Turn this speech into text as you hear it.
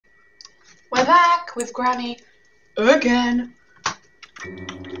We're back with Granny again.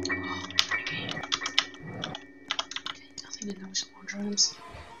 Nothing in those wardrobes.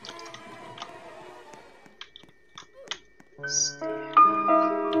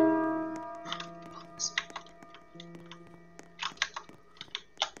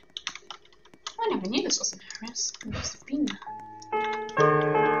 I never knew this was an Harris. It must have been there.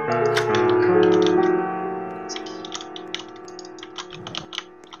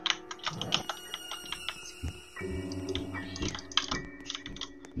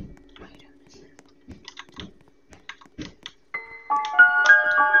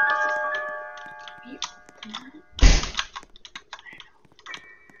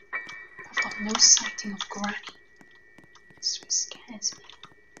 No sighting of Granny. This scares me.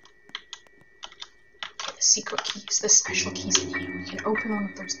 Okay, the secret keys, the special keys in here. We can open one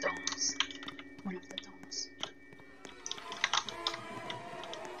of those doors. One of the doors.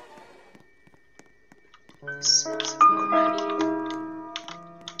 It smells of Granny.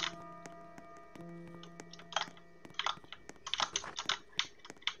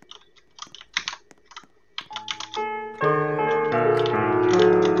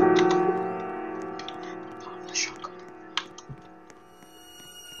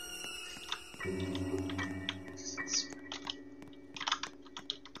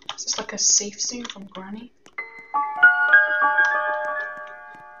 Is this like a safe zone from Granny?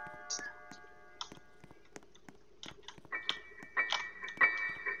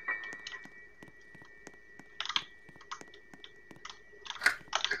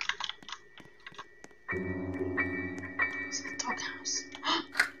 Is it the doghouse?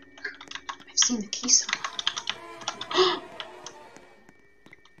 I've seen the key somewhere.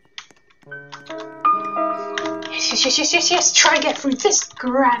 Yes, try to get through this,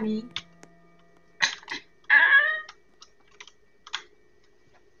 Granny.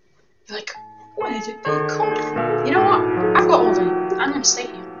 Like, where did they come from? You know what? I've got all the... I'm gonna stay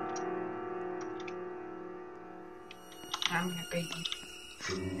here. I'm gonna bait you.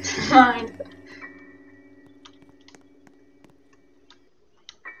 Mind.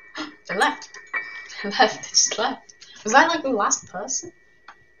 They left. They left. They just left. Was I like the last person?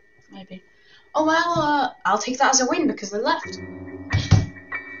 Maybe. Oh well, I'll take that as a win because they left.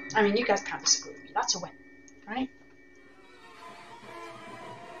 I mean, you guys can't disagree with me. That's a win, right?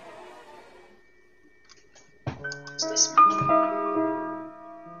 What's this one?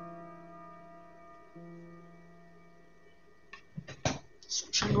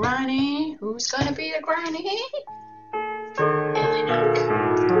 Switch on Granny. Who's gonna be the Granny? Elena.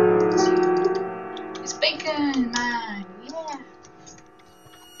 It's bacon, man. Yeah.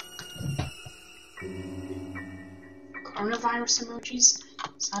 Coronavirus emojis.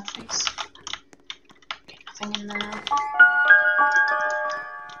 Sad face. Okay, nothing in there.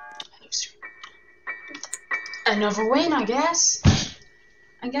 Another win, I guess.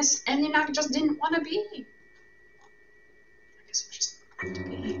 I guess Elena just didn't want to be. I guess I'm just going to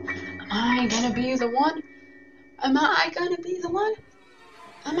be. Am I gonna be the one? Am I gonna be the one?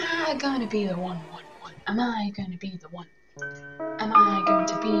 Am I gonna be the one? Am I gonna be the one? Am I going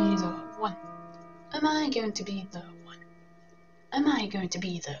to be the one? Am I going to be the one? Am I going to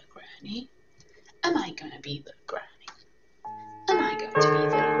be the Granny? Am I going to be the Granny? Am I going to be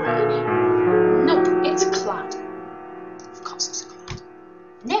the Granny? Nope, it's Clyde. Of course it's Clyde.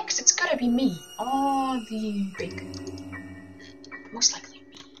 Next, it's gotta be me. Or the bacon. Most likely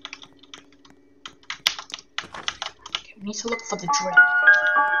me. Okay, we need to look for the drill.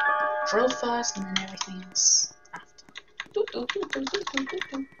 Drill first and then everything else after.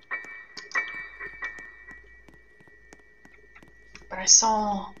 But I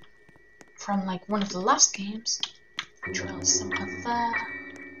saw from like one of the last games, the drill is somewhere there.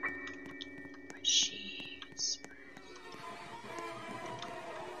 Where she is.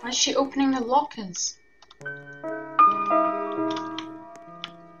 Why is she opening the lockers? Okay,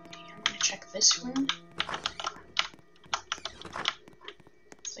 I'm gonna check this room.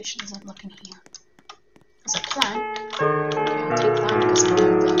 So she doesn't look in here. There's a plank. Okay, I'll take that because I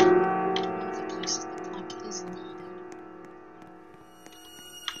know that one of the places the plank is needed.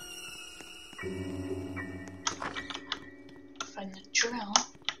 Find the drill.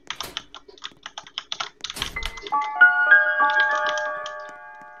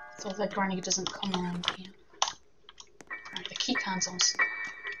 So that Granny doesn't come around here. Alright, the key card's also. I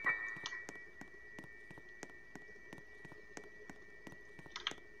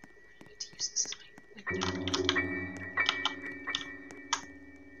need to use this as my window.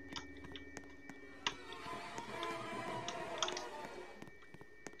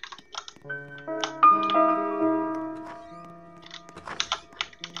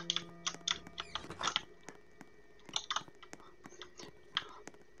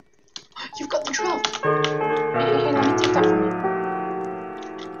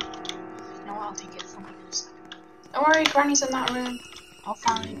 Granny's in that room. Oh,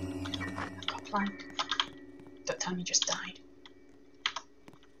 fine. I've got a plank. Don't tell me you just died.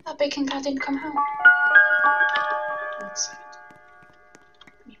 That bacon guy didn't come home. 1 second.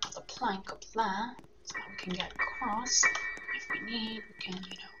 Let me put the plank up there so that we can get across. If we need, we can, you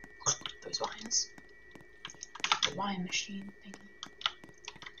know, those wires. The wire machine thing.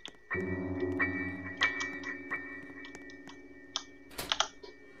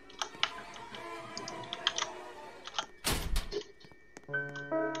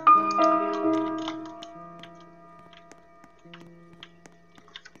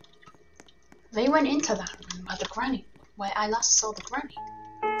 They went into that room where the granny, where I last saw the granny.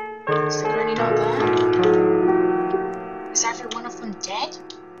 Is the granny not there? Is every one of them dead?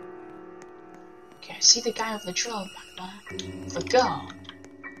 Okay, I see the guy with the drill back there. The girl.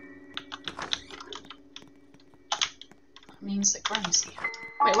 That means the granny's here.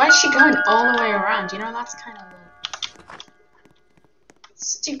 Wait, why is she going all the way around? You know, that's kind of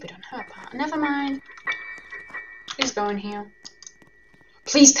stupid on her part. Never mind. Please go in here.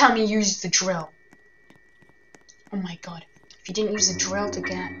 Please tell me you used the drill. Oh my god. If you didn't use the drill to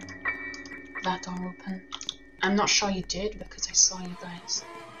get that door open. I'm not sure you did because I saw you guys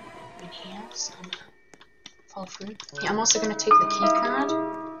in here, so I'm gonna follow through. Yeah, I'm also gonna take the key card.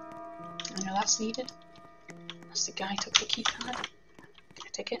 I know that's needed. Unless the guy took the key card. Can I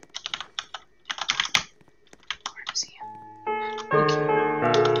take it? Where is he? Okay.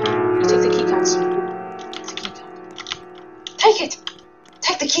 You take the key card, sir. Take the key card. Take it!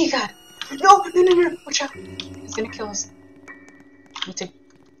 Take the key card! No! Watch out! He's gonna kill us. We need to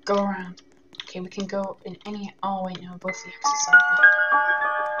go around. Okay, we can go in any... Oh, wait, no, both the X's are there.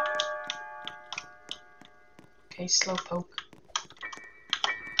 Okay, slow poke.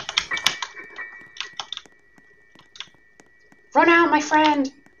 Run out, my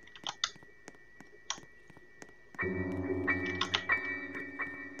friend!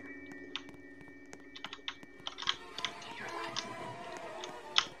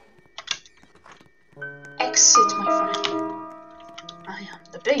 Exit, my friend. I am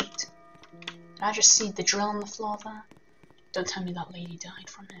the bait. Did I just see the drill on the floor there? Don't tell me that lady died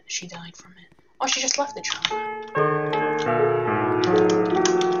from it. She died from it. Oh, she just left the drill there.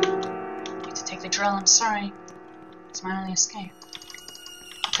 I need to take the drill, I'm sorry. It's my only escape.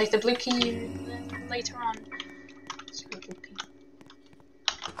 I'll take the blue key later on. Let's go blue key.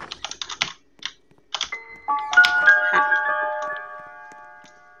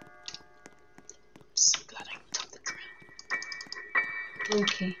 Blue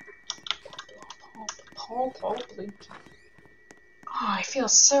key. Blue key. Oh, I feel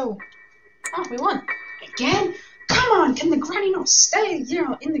so... Oh, we won. Again? Come on, can the granny not stay, you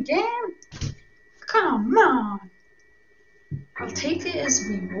know, in the game? Come on. I'll take it as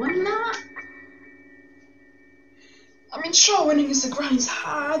we won that. I mean, sure, winning is the granny's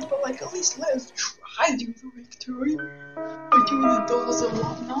hard, but like, at least let us try to do the victory. By doing the doors and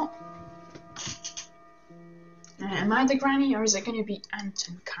whatnot. Am I the granny, or is it going to be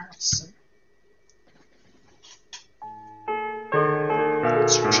Anton Carlson?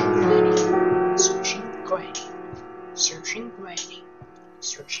 Searching granny. Searching granny. Searching granny.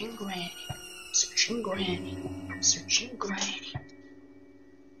 Searching granny. Searching granny. Searching granny.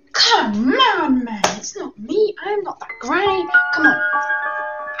 Come on, man! It's not me. I'm not that granny. Come on.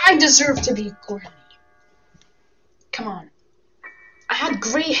 I deserve to be granny. Come on. I had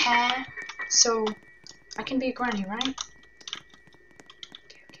grey hair, so... I can be a granny, right? Okay.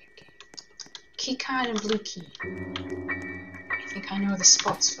 Key card and blue key. I think I know the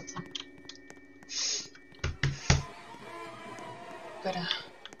spots for them. Gotta...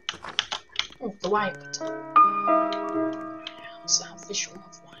 Oh, the wire button. I also have visual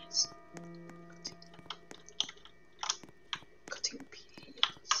of wires. Cutting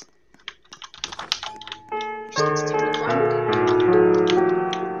PDFs. Just need to take the plank.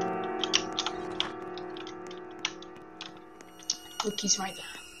 Blue key's right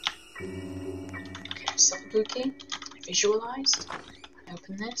there. Okay, I saw the blue key. I visualized. I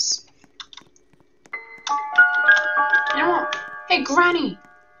open this. You know what? Hey, Granny!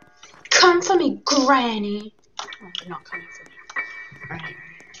 Come for me, Granny! Oh, they're not coming for me. Right.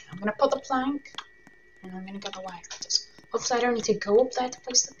 I'm gonna put the plank, and I'm gonna get the wire cutters. Hopefully I don't need to go up there to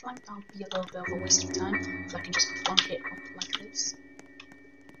place the plank. That'll be a little bit of a waste of time. If I can just plonk it up like this.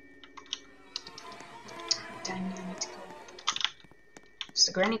 Dang, I need to go. Is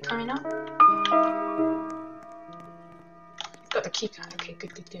the granny coming up? You've got the key card. Okay,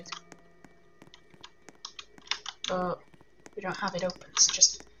 good. But we don't have it open, so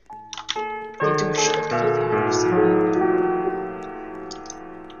just they do show the key card.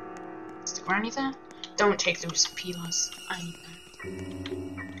 Is the granny there? Don't take those peelers. I need them.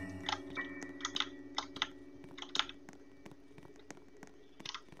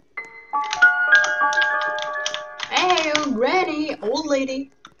 Hey, granny, old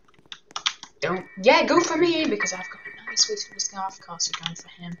lady. Don't. Yeah, go for me because I've got a nice way to the scarf. Of course, you're going for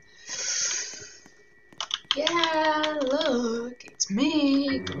him. Yeah, look, it's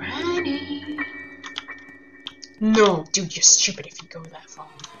me, Granny. No, dude, you're stupid if you go that far.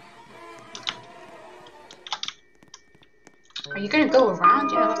 Are you gonna go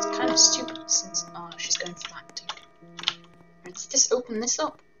around? Yeah, that's kind of stupid since. Oh, she's going for that, dude. Let's just open this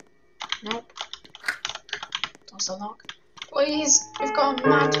up. Nope. Doors are locked. Please, we've got a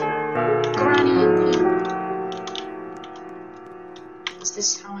mad Granny in here. Is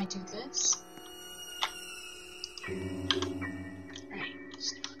this how I do this? Right,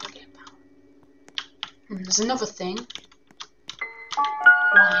 let's never forget about. There's another thing.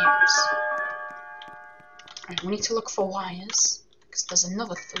 Wires. Right, we need to look for wires. Because there's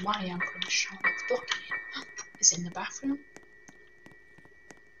another wire I'm pretty sure that's blocking it. Is it in the bathroom?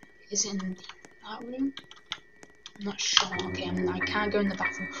 Is it in that room? I'm not sure. Okay, I can't go in the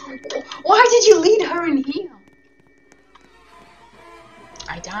bathroom. Why did you lead her in here?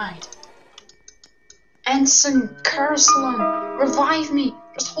 I died. Ensign Kurslan, revive me.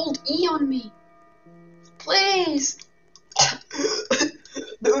 Just hold E on me. Please.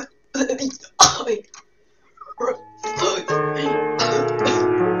 Don't let me die. Revive me.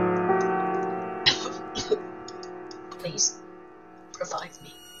 Please, revive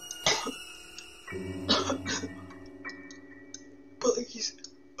me. Please.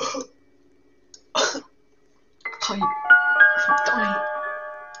 I'm dying.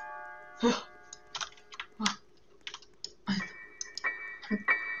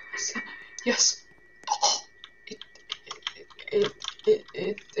 Yes.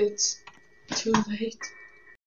 It's too late.